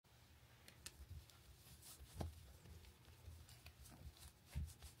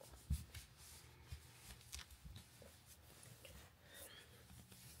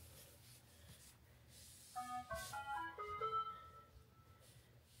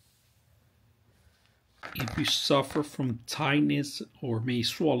you suffer from tightness or maybe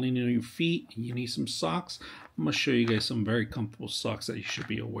swelling in your feet and you need some socks, I'm going to show you guys some very comfortable socks that you should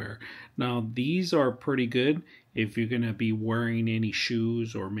be aware. Now, these are pretty good if you're going to be wearing any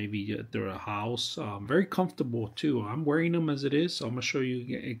shoes or maybe through a house. Very comfortable too. I'm wearing them as it is, so I'm going to show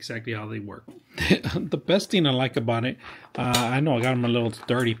you exactly how they work. The best thing I like about it, I know I got them a little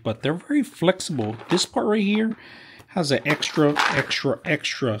dirty, but they're very flexible. This part right here has an extra,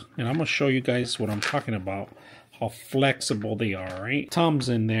 and I'm going to show you guys what I'm talking about. How flexible they are, right? Thumbs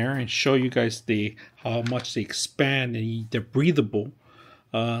in there and show you guys how much they expand and they're breathable.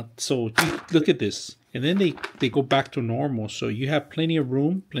 So look at this, and then they go back to normal. So you have plenty of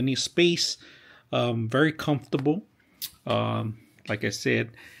room, plenty of space, very comfortable. Like I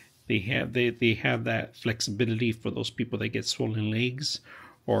said, they have that flexibility for those people that get swollen legs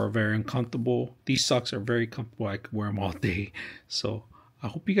or are very uncomfortable. These socks are very comfortable. I could wear them all day. So I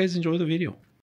hope you guys enjoy the video.